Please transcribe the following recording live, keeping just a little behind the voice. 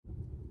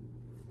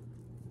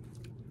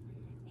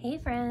Hey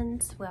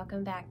friends,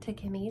 welcome back to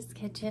Kimmy's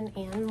Kitchen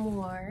and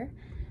More.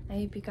 I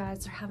hope you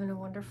guys are having a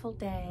wonderful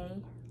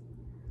day.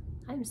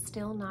 I'm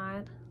still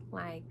not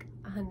like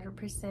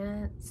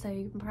 100%, so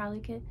you can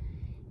probably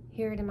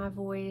hear it in my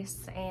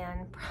voice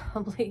and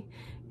probably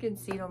can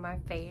see it on my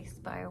face,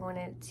 but I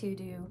wanted to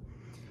do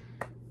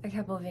a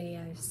couple of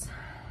videos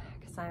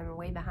because I'm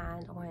way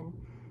behind on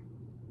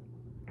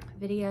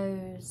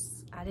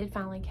videos. I did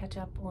finally catch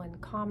up on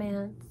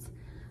comments,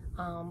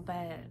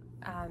 but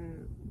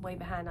I'm way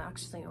behind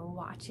actually on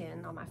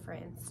watching on my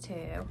friends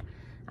too.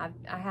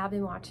 I have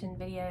been watching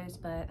videos,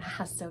 but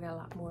I still got a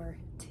lot more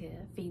to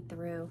feed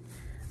through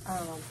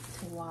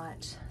to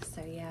watch.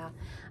 So yeah.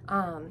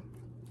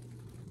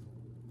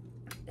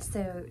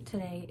 So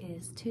today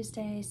is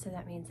Tuesday, so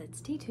that means it's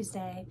Tea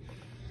Tuesday.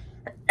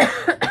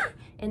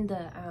 And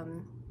the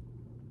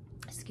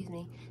excuse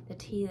me, the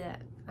tea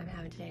that I'm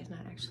having today is not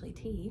actually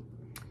tea.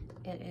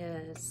 It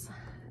is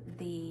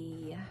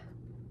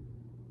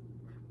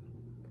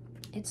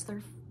it's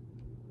their,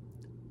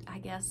 I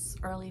guess,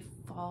 early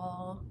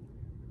fall,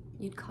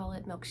 you'd call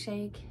it,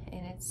 milkshake,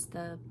 and it's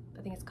I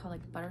think it's called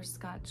like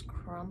butterscotch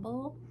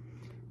crumble.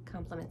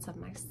 Compliments of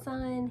my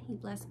son, he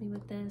blessed me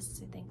with this,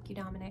 so thank you,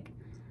 Dominic.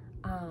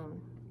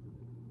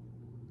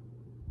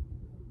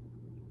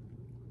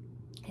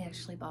 He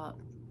actually bought,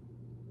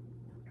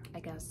 I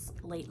guess,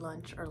 late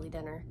lunch, early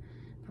dinner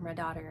for my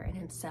daughter and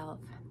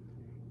himself,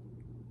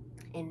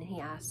 and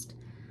he asked,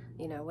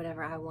 you know,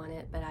 whatever I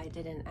wanted, but I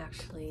didn't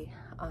actually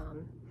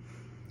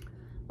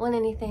want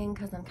anything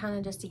because I'm kind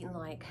of just eating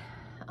like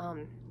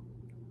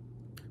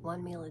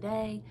one meal a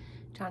day,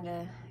 trying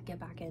to get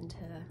back into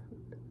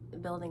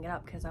building it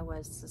up, because I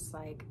was just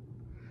like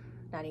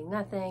not eating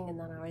nothing, and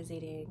then I was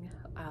eating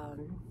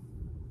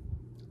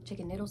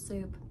chicken noodle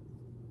soup,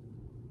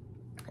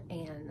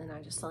 and then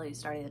I just slowly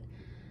started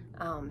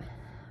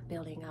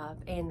building up.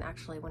 And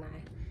actually when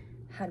I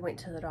had went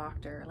to the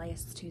doctor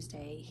last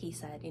Tuesday, he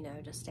said, you know,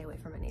 just stay away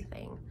from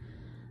anything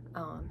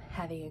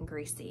heavy and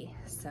greasy.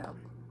 So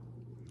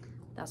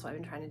that's what I've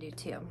been trying to do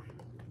too.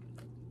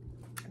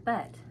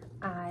 But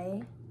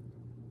I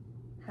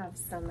have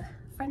some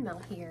friend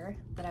mail here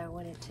that I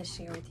wanted to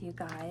share with you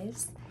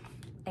guys,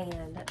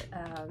 and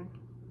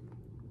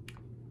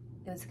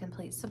it was a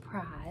complete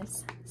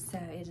surprise. So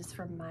it is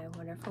from my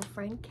wonderful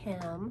friend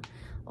Kim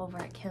over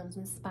at Kim's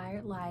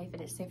Inspired Life.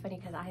 And it's so funny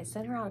because I had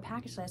sent her out a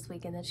package last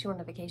week, and then she went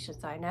on vacation,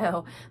 so I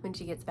know when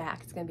she gets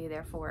back it's gonna be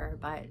there for her,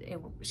 but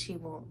she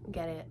won't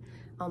get it.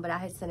 But I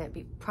had sent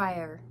it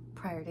prior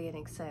to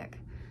getting sick.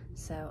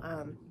 So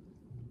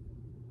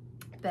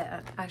but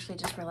I actually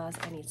just realized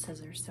I need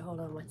scissors, so hold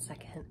on one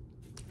second.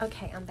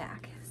 Okay, I'm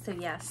back. So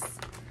yes,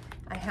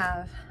 I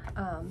have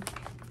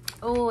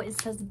oh, it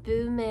says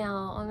Boo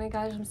Mail. Oh my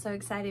gosh, I'm so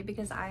excited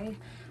because I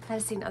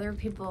have seen other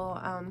people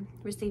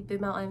receive Boo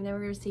Mail. I've never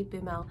received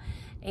Boo Mail,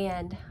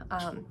 and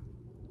I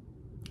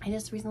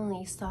just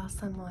recently saw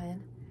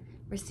someone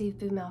receive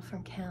Boo Mail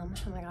from Kim.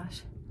 Oh my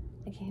gosh,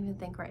 I can't even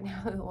think right now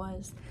who it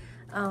was.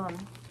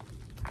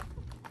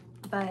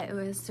 But it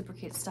was super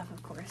cute stuff,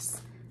 of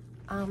course.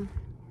 I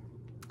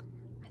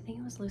think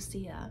it was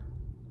Lucia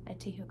at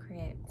Tiho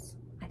Creates,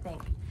 I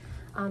think.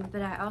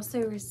 But I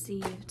also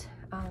received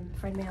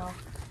friend mail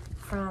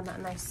from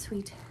my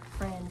sweet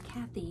friend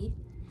Kathy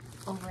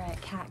over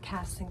at Cat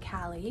Cass and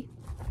Callie.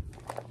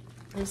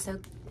 I'm so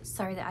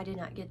sorry that I did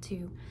not get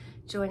to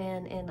join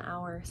in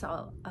our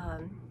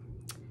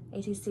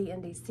ATC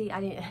NDC.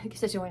 I didn't get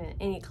to join in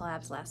any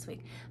collabs last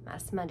week.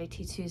 Last Monday,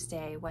 Tea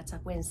Tuesday, What's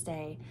Up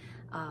Wednesday,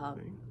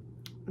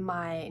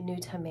 my new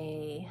to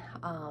me,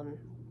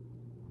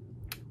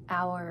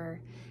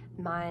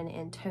 mine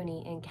and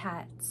Tony and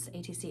Kat's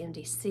ATC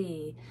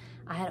MDC.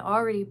 I had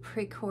already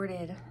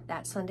pre-recorded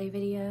that Sunday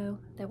video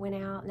that went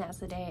out, and that's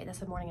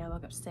the morning I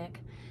woke up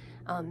sick.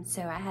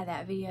 So I had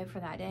that video for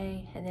that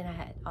day, and then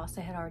I also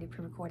had already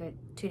pre-recorded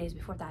 2 days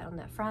before that on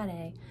that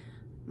Friday,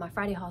 my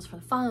Friday hauls for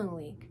the following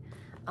week.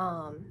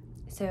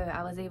 So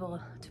I was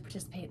able to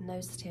participate in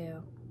those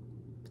two,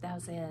 but that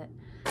was it.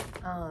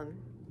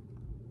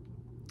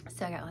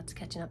 So I got lots of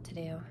catching up to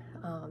do,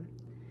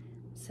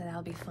 so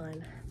that'll be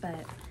fun.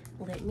 But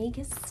let me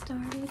get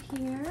started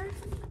here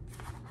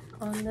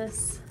on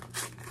this.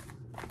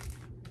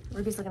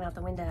 Ruby's looking out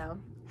the window,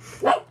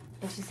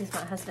 and she sees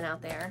my husband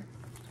out there,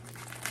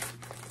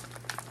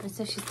 and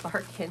so she's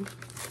barking.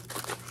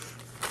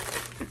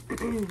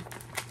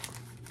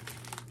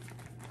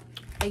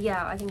 But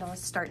yeah, I think I was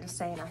starting to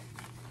say, and I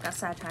got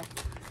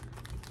sidetracked.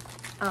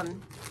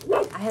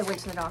 I had went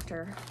to the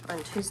doctor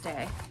on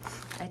Tuesday.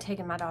 I had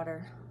taken my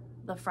daughter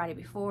the Friday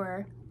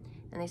before,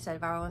 and they said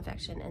viral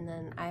infection, and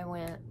then I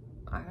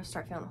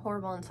started feeling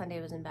horrible on Sunday.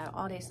 I was in bed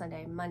all day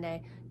Sunday,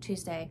 Monday,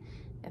 Tuesday,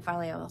 and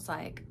finally I was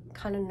like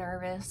kind of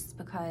nervous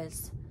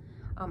because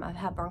I've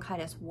had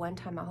bronchitis one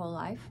time my whole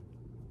life.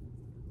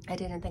 I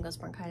didn't think it was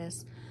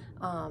bronchitis,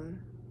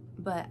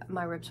 but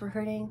my ribs were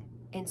hurting,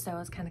 and so I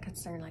was kind of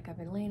concerned, like I've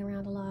been laying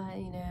around a lot,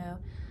 you know,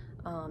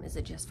 is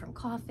it just from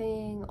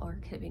coughing or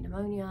could it be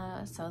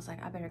pneumonia? So I was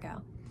like, I better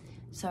go.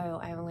 So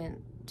I went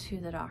to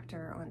the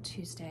doctor on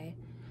Tuesday,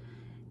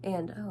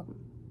 and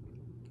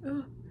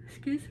Oh,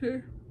 excuse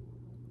me.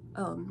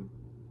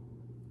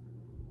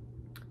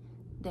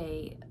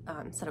 They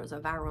said it was a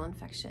viral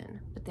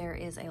infection, but there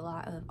is a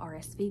lot of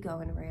RSV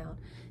going around.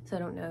 So I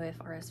don't know if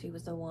RSV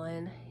was the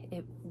one.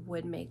 It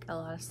would make a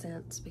lot of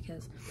sense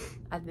because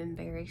I've been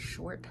very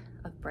short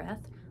of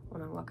breath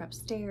when I walk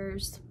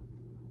upstairs.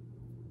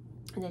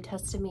 And they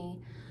tested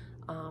me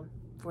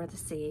for the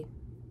C.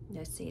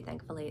 No C,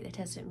 thankfully. They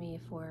tested me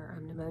for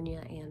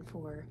pneumonia and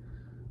for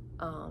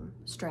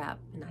strep,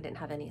 and I didn't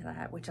have any of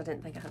that, which I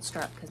didn't think I had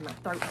strep because my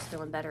throat was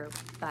feeling better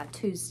by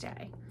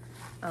Tuesday.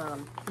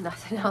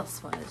 Nothing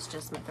else was,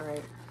 just my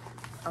throat.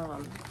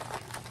 Oh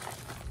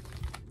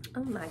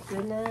my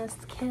goodness,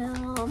 Kim.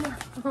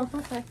 Oh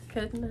my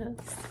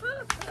goodness.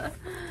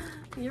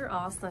 You're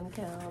awesome,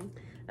 Kim.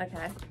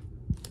 Okay, I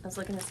was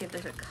looking to see if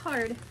there's a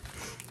card.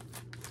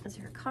 Is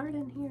there a card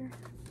in here?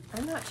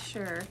 I'm not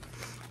sure.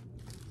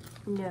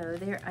 No,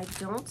 I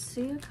don't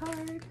see a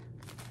card.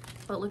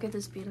 But look at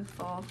this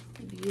beautiful,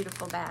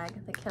 beautiful bag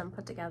that Kim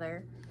put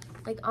together.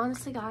 Like,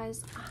 honestly,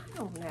 guys, I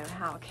don't know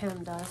how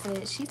Kim does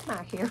it. She's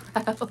my hero.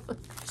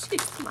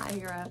 She's my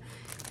hero.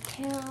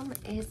 Kim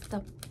is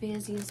the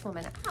busiest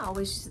woman. I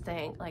always used to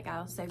think, like,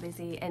 I was so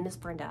busy, and Miss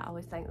Brenda, I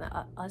always think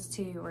that us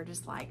two were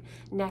just, like,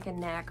 neck and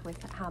neck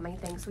with how many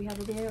things we had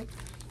to do.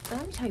 But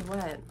let me tell you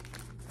what.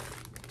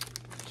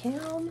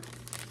 Kim,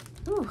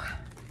 whew,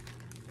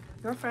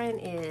 your friend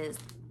is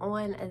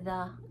on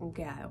the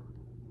go.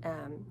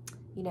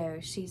 You know,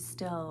 she's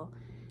still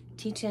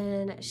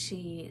teaching.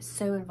 She's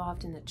so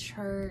involved in the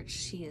church.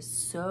 She is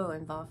so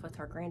involved with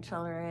her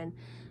grandchildren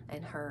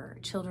and her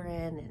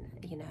children,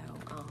 and you know,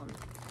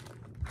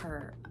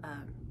 her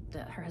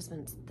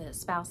husband's, the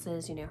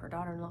spouses, you know, her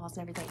daughter-in-laws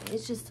and everything.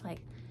 It's just like,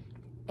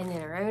 and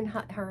then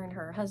her and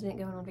her husband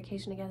going on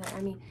vacation together.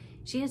 I mean,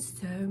 she has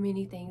so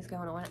many things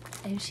going on,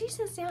 and she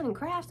sits down and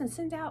crafts and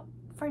sends out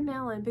friend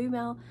mail and boo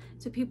mail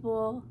to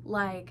people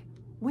like,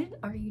 when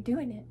are you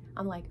doing it?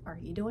 I'm like, are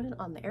you doing it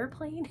on the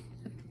airplane?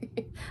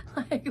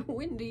 Like,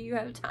 when do you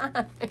have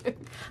time?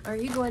 Are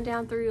you going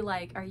down through,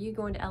 like, are you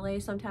going to LA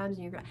sometimes?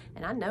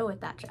 And I know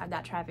what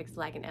that traffic's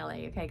like in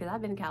LA, okay? Because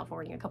I've been to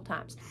California a couple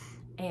times.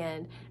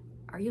 And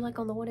are you like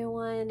on the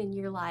 101 and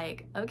you're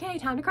like, okay,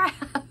 time to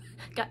craft.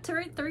 Got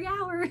 3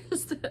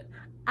 hours.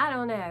 I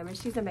don't know, but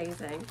she's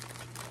amazing.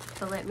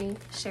 So let me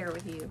share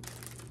with you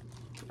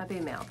my boo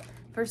mail.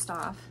 First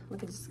off,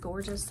 look at this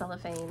gorgeous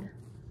cellophane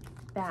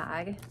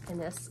bag, and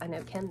this, I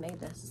know Kim made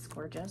this, it's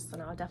gorgeous,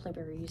 and I'll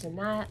definitely be reusing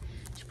that.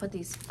 She put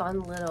these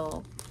fun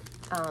little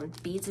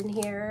beads in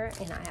here,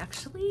 and I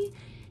actually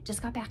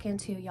just got back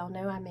into, y'all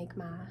know I make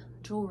my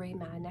jewelry,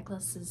 my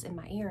necklaces and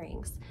my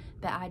earrings,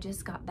 but I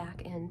just got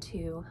back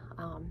into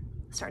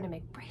starting to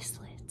make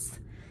bracelets.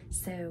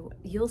 So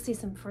you'll see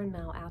some friend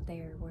mail out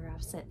there where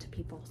I've sent to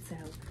people. So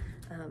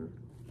I'm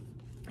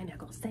not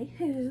gonna say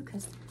who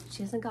because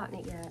she hasn't gotten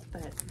it yet,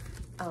 but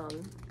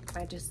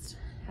I just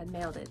had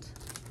mailed it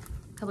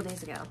a couple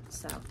days ago.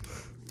 So,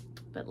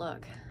 but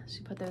look,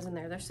 she put those in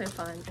there. They're so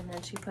fun. And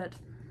then she put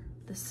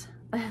this.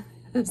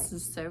 This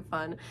is so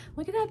fun.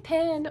 Look at that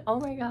pen. Oh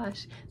my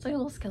gosh. It's like a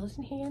little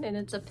skeleton hand and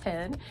it's a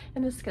pen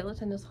and the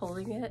skeleton is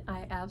holding it.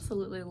 I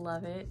absolutely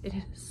love it. It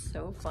is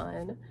so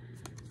fun.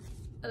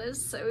 It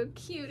is so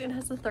cute. It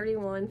has a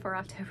 31 for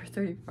October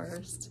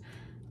 31st.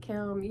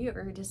 Kim, you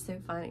are just so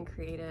fun and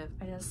creative.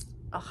 I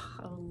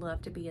would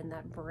love to be in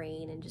that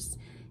brain and just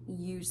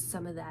use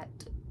some of that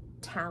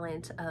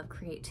talent of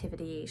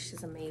creativity.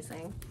 She's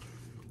amazing.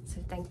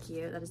 So thank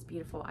you. That is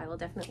beautiful. I will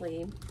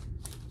definitely,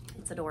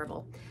 it's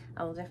adorable.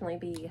 I will definitely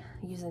be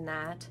using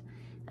that.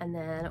 And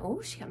then,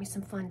 oh, she got me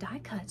some fun die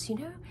cuts. You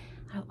know,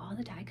 out of all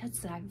the die cuts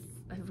that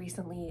I've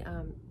recently,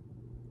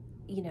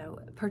 you know,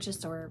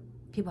 purchased or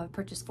people have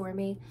purchased for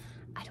me,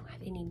 I don't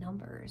have any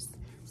numbers.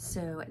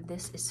 So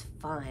this is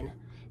fun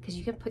because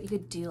you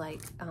could do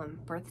like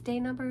birthday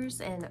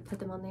numbers and put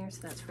them on there.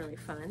 So that's really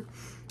fun.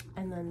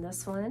 And then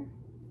this one,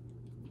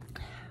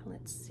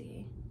 let's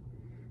see.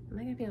 Am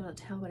I gonna be able to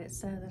tell what it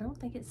says? I don't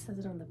think it says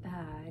it on the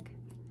bag.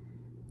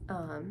 I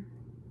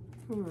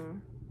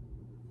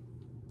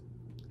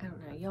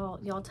don't know.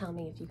 Y'all tell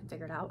me if you can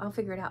figure it out. I'll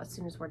figure it out as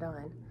soon as we're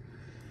done.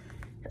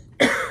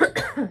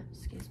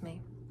 Excuse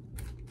me.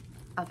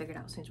 I'll figure it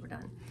out as soon as we're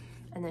done.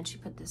 And then she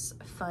put this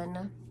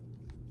fun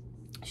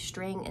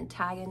string and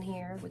tag in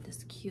here with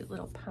this cute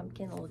little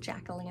pumpkin, little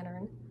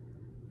jack-o'-lantern.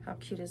 How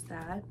cute is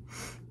that?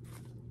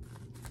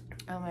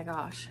 Oh my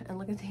gosh. And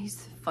look at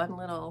these fun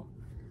little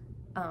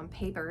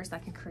papers I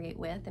can create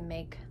with and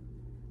make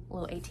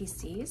little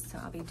ATCs. So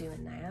I'll be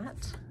doing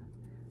that.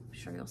 I'm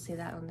sure you'll see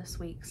that on this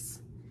week's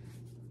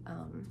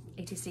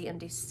ATC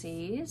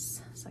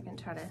MDCs. So I can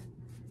try to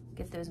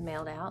get those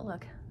mailed out.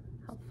 Look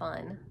how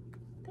fun.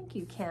 Thank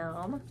you,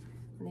 Kim.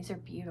 And these are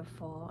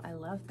beautiful. I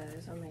love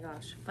those. Oh my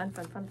gosh. Fun,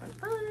 fun, fun, fun,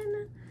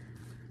 fun.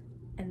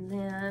 And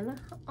then,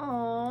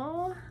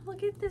 oh,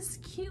 look at this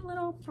cute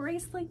little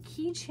bracelet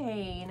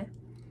keychain.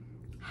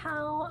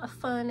 How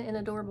fun and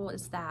adorable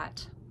is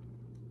that?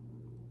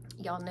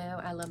 Y'all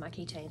know I love my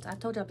keychains. I've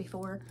told y'all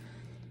before,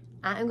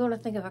 I am going to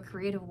think of a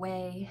creative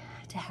way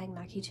to hang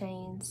my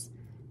keychains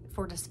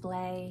for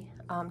display,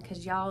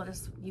 because y'all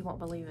you won't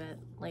believe it,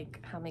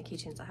 like how many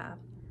keychains I have.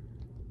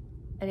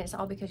 And it's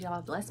all because y'all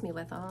have blessed me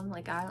with them.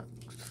 Like, I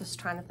was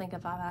trying to think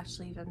if I've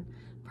actually even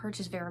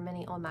purchased very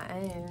many on my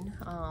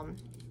own.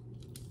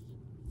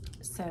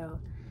 So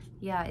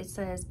yeah, it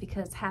says,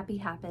 because happy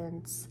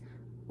happens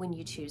when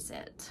you choose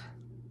it.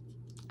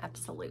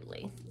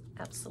 Absolutely,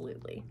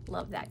 absolutely.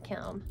 Love that,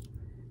 Kim.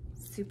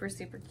 Super,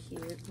 super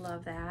cute.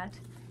 Love that.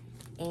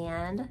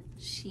 And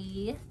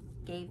she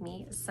gave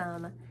me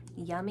some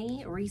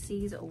yummy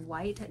Reese's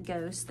White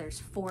Ghosts. There's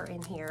 4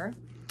 in here.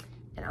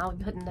 And I'll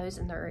be putting those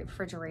in the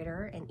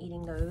refrigerator and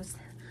eating those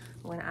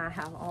when I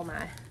have all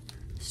my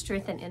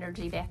strength and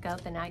energy back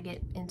up and I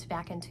get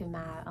back into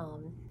my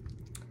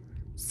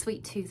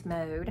sweet tooth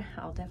mode.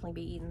 I'll definitely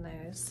be eating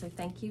those. So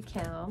thank you,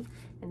 Kim.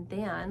 And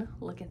then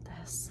look at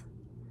this.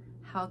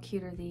 How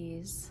cute are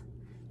these?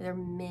 They're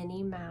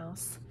Minnie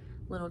Mouse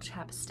little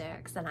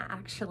chapsticks. And I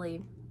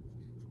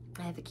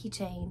have a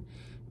keychain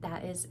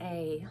that is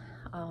it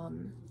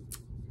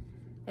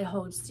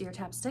holds your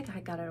chapstick.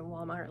 I got it at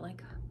Walmart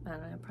like, I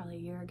don't know, probably a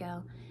year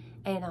ago.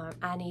 And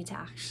I need to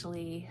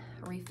actually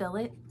refill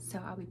it. So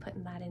I'll be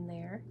putting that in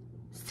there.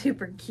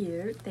 Super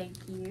cute.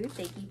 Thank you.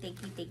 Thank you,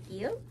 thank you, thank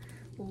you.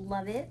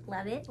 Love it,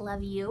 love it,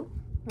 love you.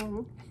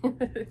 And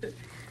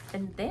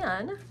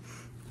then,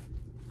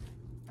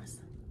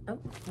 oh,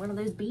 one of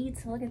those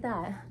beads. Look at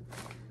that.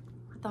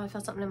 I thought I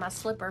felt something in my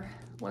slipper.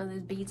 One of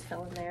those beads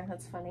fell in there.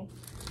 That's funny.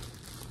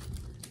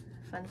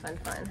 Fun, fun,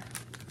 fun.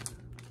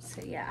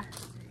 So yeah.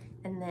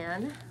 And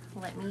then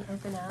let me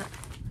open up.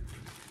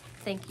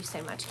 Thank you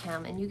so much,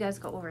 Kim. And you guys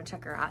go over and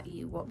check her out.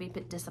 You won't be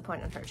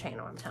disappointed in her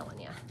channel, I'm telling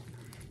you.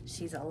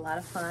 She's a lot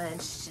of fun.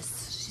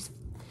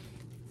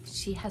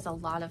 She has a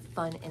lot of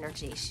fun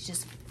energy. She's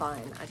just fun.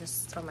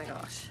 Oh my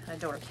gosh, I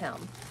adore Kim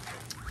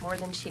more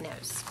than she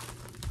knows.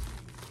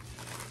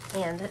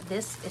 And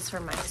this is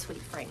from my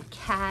sweet friend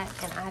Kat,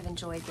 and I've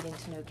enjoyed getting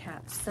to know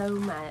Kat so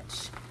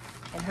much.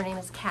 And her name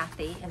is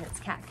Kathy, and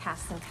it's Kat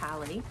Casts and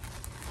Cali.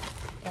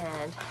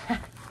 And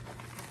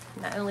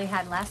not only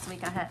had last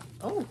week, I had,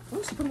 oh,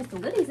 she put me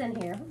some goodies in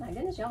here. Oh my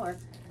goodness, y'all are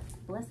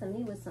blessing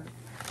me with some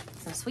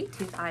sweet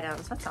tooth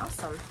items. That's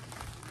awesome.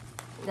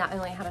 Not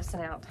only had I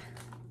sent out,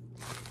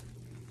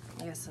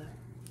 I guess,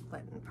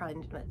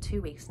 probably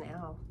 2 weeks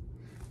now,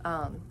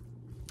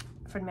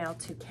 for mail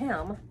to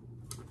Kim.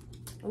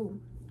 Ooh.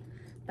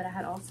 But I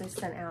had also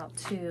sent out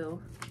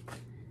to,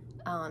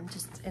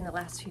 just in the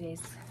last few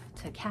days,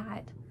 to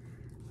Kat,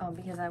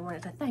 because I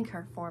wanted to thank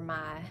her for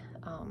my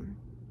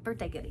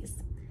birthday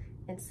goodies.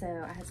 And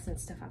so I had sent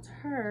stuff out to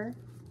her.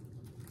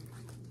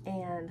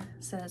 And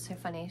so it's so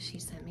funny, she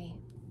sent me,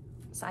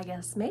 so I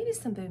guess maybe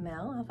some Boo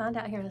Mail. I'll find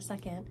out here in a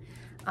second.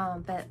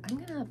 But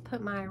I'm gonna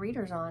put my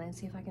readers on and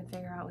see if I can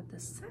figure out what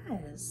this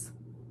says.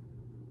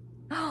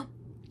 Oh,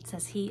 it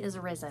says he is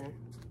risen.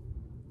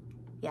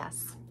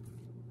 Yes,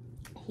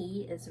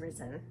 he is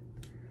risen.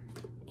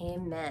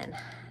 Amen.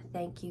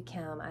 Thank you,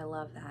 Kim. I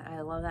love that.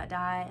 I love that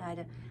die.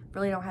 I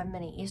really don't have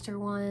many Easter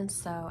ones,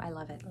 so I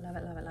love it. Love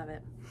it, love it, love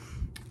it.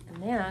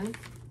 And then,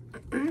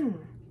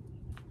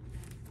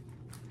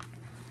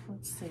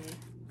 let's see.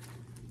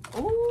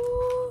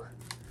 Ooh.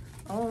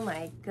 Oh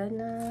my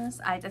goodness.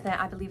 I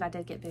believe I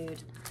did get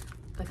booed,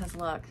 because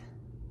look,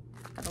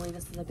 I believe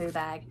this is a boo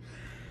bag.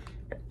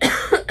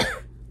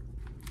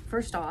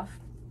 First off,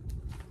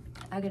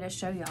 I gotta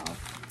show y'all.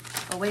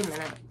 Oh, wait a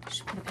minute.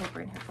 She put a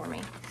paper in here for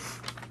me.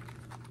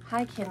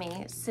 Hi,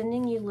 Kimmy.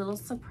 Sending you a little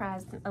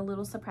surprise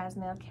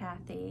mail,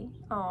 Kathy.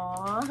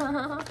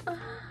 Aww.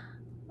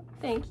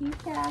 Thank you,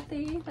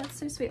 Kathy. That's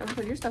so sweet. I'm gonna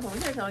put your stuff over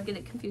here so I'll get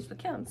it confused with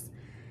Kim's.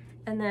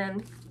 And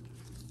then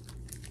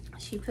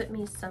she put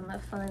me some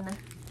fun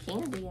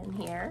candy in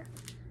here.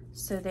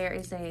 So there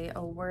is a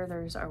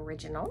Werther's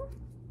original.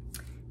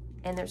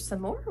 And there's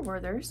some more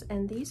Werther's,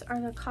 and these are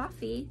the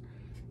coffee.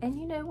 And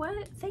you know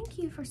what? Thank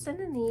you for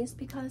sending these,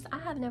 because I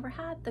have never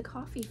had the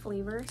coffee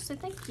flavor. So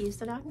thank you,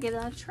 so now I can give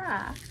that a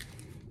try.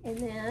 And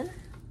then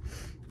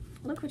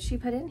look what she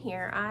put in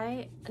here.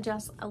 I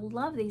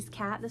love these,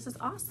 Kat. This is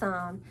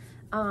awesome.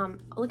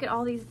 Look at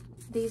all these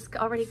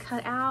already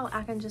cut out.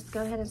 I can just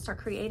go ahead and start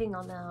creating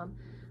on them.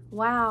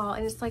 Wow.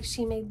 And it's like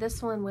she made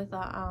this one with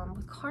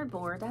with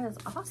cardboard. That is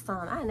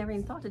awesome. I had never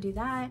even thought to do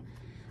that.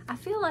 I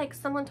feel like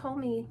someone told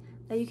me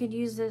that you could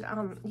use it,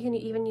 you can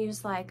even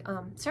use like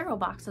cereal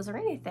boxes or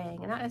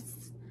anything. And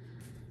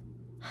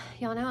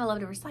y'all know I love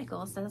to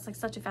recycle, so that's like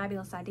such a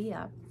fabulous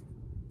idea.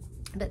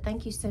 But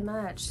thank you so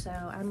much. So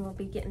I'm gonna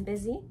be getting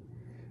busy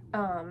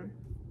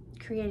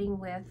creating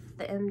with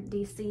the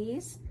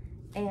MDCs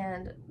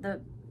and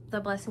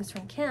the blessings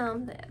from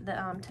Kim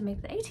to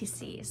make the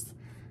ATCs.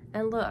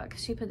 And look,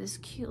 she put this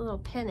cute little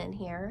pin in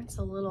here. It's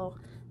a little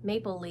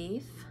maple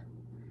leaf.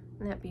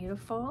 Isn't that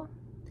beautiful?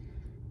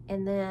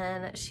 And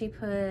then she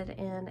put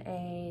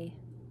in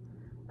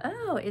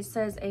oh, it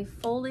says a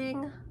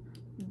folding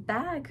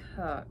bag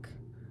hook.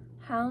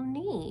 How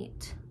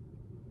neat.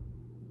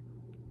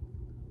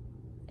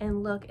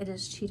 And look, it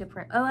is cheetah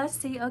print. Oh, I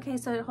see. Okay,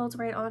 so it holds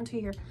right onto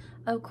your,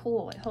 oh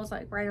cool. It holds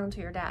like right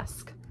onto your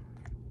desk.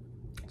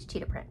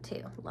 cheetah print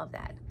too. Love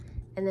that.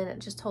 And then it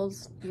just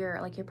holds your,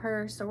 like your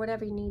purse or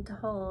whatever you need to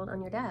hold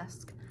on your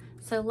desk.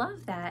 So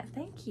love that.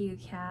 Thank you,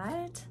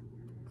 Kat.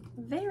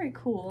 Very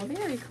cool,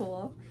 very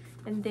cool.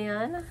 And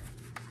then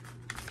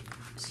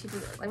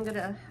I'm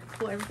gonna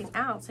pull everything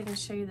out so I can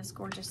show you this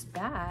gorgeous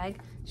bag.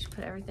 She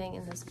put everything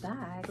in this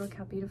bag. Look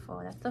how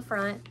beautiful. That's the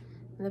front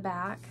and the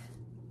back.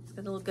 It's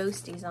got little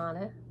ghosties on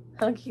it.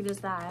 How cute is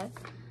that?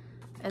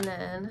 And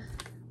then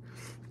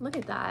look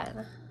at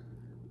that.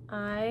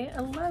 I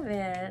love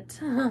it.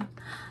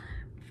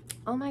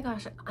 Oh my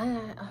gosh,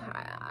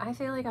 I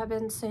feel like I've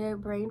been so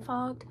brain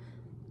fogged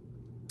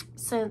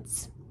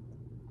since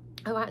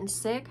I've gotten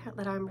sick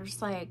that I'm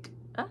just like,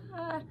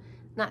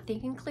 not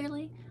thinking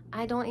clearly.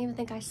 I don't even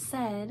think I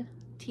said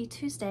Tea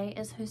Tuesday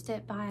is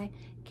hosted by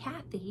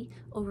Kathy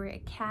over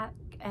at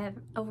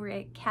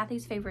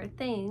Kathy's Favorite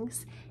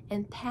Things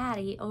and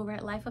Patty over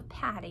at Life of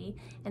Patty,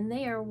 and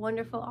they are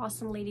wonderful,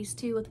 awesome ladies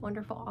too with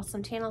wonderful,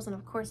 awesome channels. And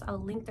of course, I'll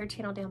link their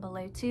channel down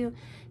below too.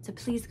 So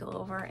please go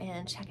over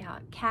and check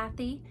out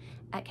Kathy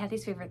at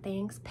Kathy's Favorite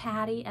Things,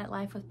 Patty at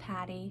Life with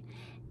Patty,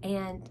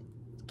 and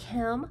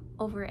Kim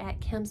over at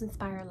Kim's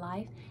Inspired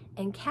Life,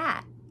 and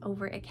Kat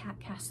over at Kat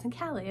Cast and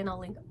Callie, and I'll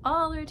link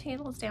all their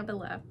channels down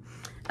below.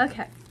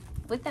 Okay,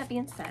 with that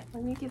being said,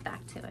 let me get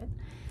back to it.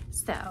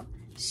 So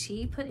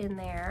she put in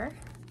there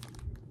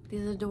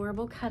these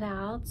adorable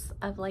cutouts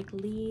of like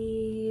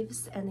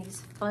leaves and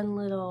these fun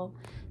little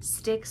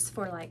sticks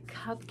for like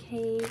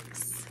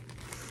cupcakes.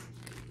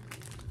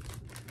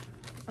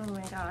 Oh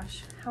my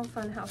gosh, how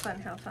fun, how fun,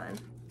 how fun.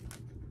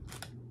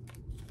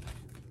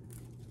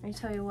 Let me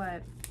tell you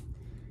what,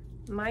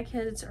 my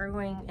kids are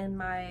going, and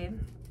my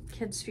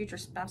kids' future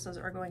spouses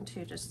are going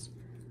to just,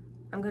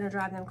 I'm going to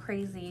drive them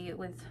crazy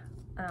with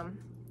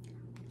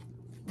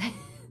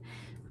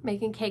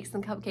making cakes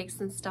and cupcakes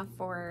and stuff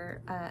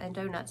for, and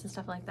donuts and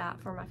stuff like that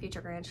for my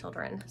future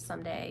grandchildren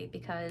someday,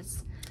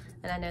 because,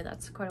 and I know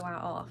that's quite a while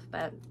off,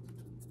 but,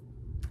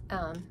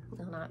 well,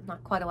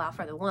 not quite a while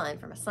for the one,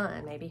 for my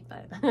son maybe,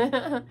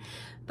 but,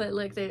 but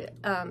look,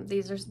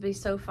 these are be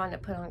so fun to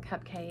put on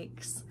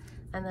cupcakes.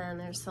 And then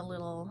there's a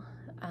little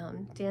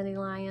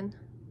dandelion.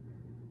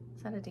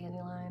 Is that a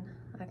dandelion?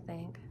 I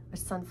think. A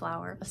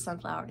sunflower.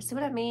 See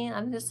what I mean?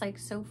 I'm just like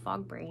so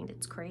fog-brained.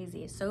 It's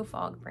crazy. It's so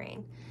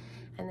fog-brained.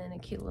 And then a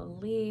cute little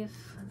leaf.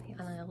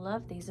 And I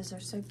love these. These are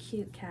so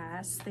cute,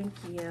 Cass. Thank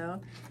you.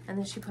 And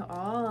then she put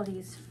all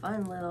these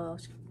fun little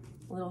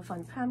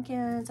fun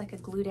pumpkins I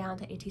could glue down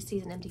to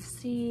ATCs and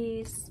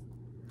MDCs.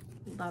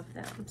 Love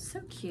them. So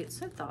cute.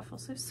 So thoughtful.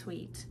 So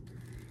sweet.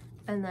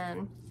 And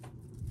then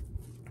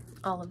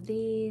all of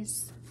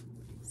these.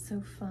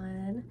 So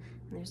fun.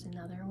 And there's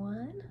another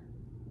one.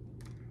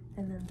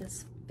 And then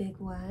this big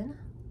one.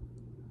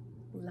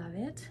 Love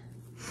it.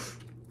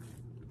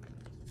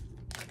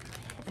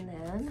 And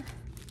then,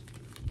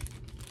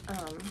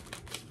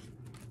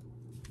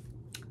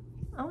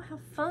 oh, how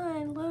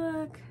fun,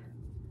 look.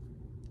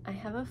 I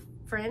have a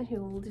friend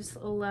who just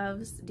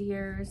loves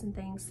deers and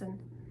things, and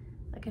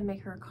I can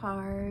make her a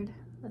card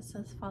that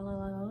says fa la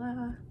la la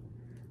la.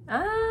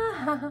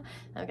 Ah,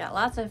 I've got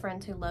lots of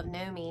friends who love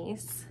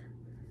Nomies.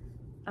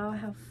 Oh,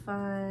 how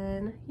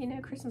fun. You know,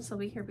 Christmas will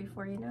be here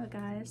before you know it,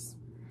 guys.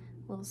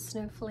 Little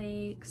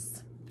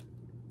snowflakes.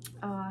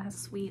 Oh, how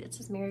sweet. It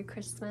says Merry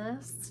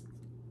Christmas.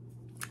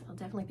 I'll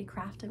definitely be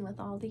crafting with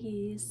all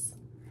these.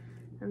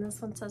 And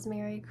this one says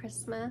Merry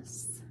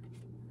Christmas.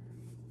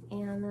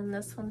 And then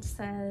this one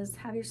says,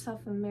 have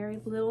yourself a merry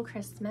little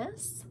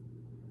Christmas.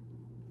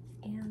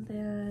 And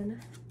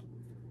then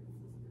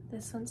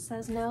this one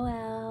says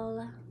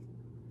Noel.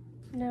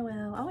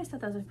 Noel. I always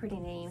thought that was a pretty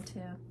name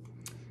too.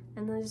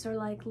 And these are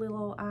like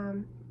little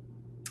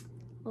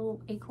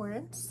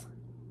acorns,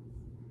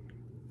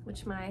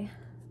 which my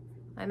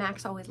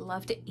Max always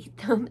loved to eat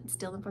them and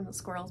steal them from the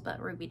squirrels, but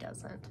Ruby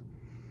doesn't.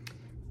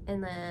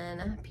 And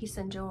then Peace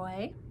and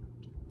Joy.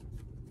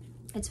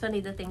 It's funny,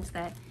 the things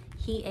that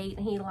he ate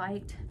and he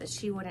liked that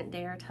she wouldn't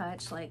dare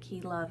touch. Like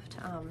he loved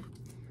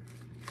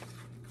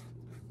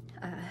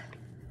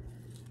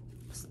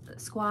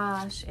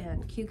squash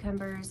and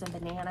cucumbers and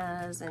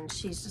bananas, and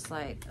she's just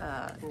like,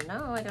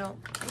 no, I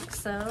don't think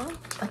so.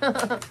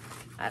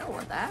 I don't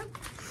want that.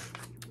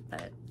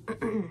 But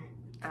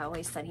I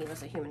always said he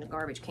was a human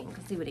garbage king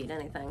because he would eat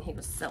anything. He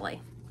was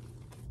silly.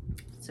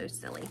 So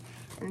silly.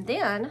 And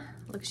then,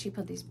 look, she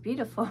put these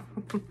beautiful,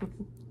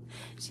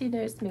 she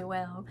knows me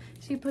well.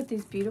 She put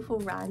these beautiful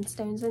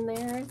rhinestones in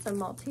there. It's a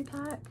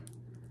multi-pack.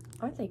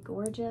 Aren't they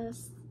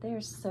gorgeous?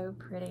 They're so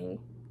pretty.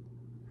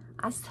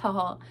 I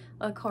saw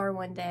a car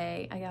one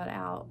day. I got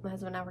out. My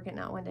husband and I were getting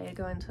out one day to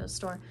go into a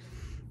store.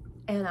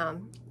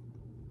 And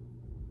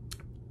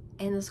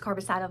this car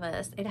beside of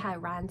us, it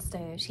had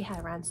rhinestone. She had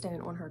a rhinestone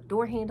on her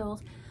door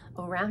handles,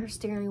 around her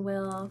steering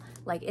wheel,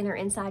 like in her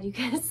inside you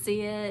could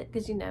see it,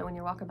 because you know when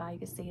you're walking by you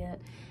can see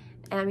it.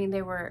 And I mean,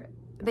 it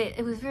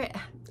was very,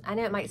 I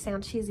know it might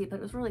sound cheesy, but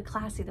it was really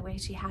classy the way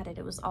she had it.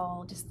 It was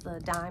all just the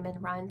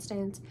diamond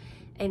rhinestones,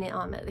 and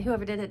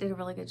whoever did it did a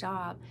really good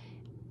job.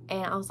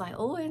 And I was like,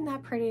 oh, isn't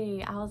that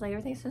pretty? I was like,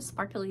 everything's so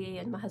sparkly.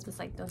 And my husband's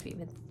like, don't you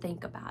even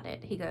think about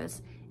it. He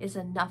goes, is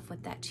enough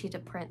with that cheetah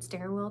print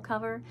steering wheel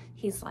cover?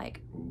 He's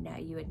like, no,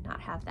 you would not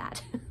have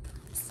that.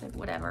 So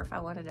whatever, if I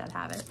wanted, I'd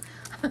have it.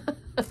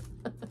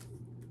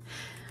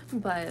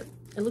 But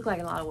it looked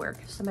like a lot of work.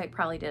 Somebody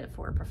probably did it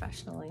for her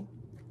professionally.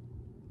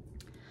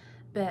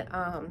 But,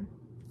 and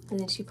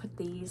then she put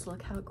these.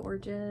 Look how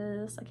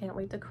gorgeous. I can't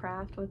wait to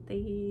craft with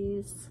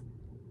these.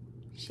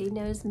 She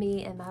knows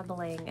me and my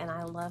bling, and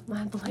I love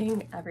my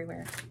bling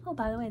everywhere. Oh,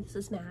 by the way, this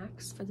is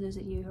Max, for those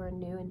of you who are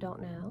new and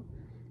don't know.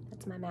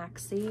 That's my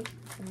Maxie.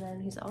 And then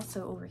he's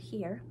also over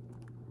here,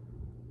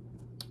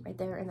 right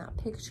there in that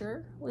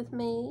picture with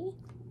me.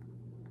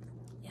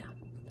 Yeah,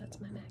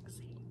 that's my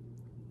Maxie.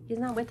 He's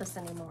not with us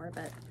anymore,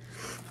 but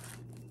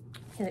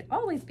he'll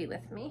always be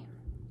with me.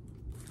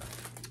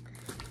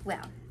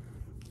 Well,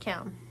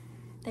 Kim,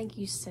 thank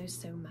you so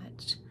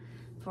much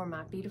for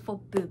my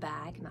beautiful boo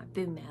bag, my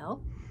boo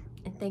mail.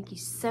 And thank you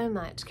so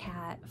much,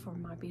 Kat, for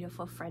my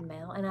beautiful friend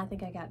mail. And I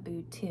think I got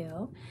booed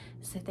too.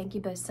 So thank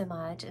you both so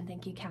much. And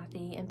thank you,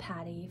 Kathy and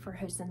Patty, for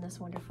hosting this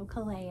wonderful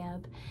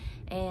collab.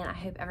 And I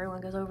hope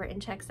everyone goes over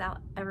and checks out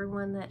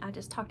everyone that I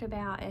just talked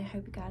about. And I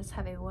hope you guys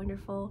have a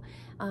wonderful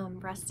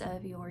rest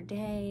of your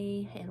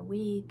day and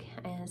week.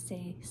 And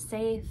stay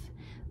safe,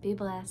 be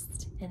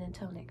blessed, and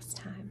until next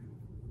time.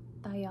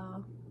 Bye,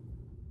 y'all.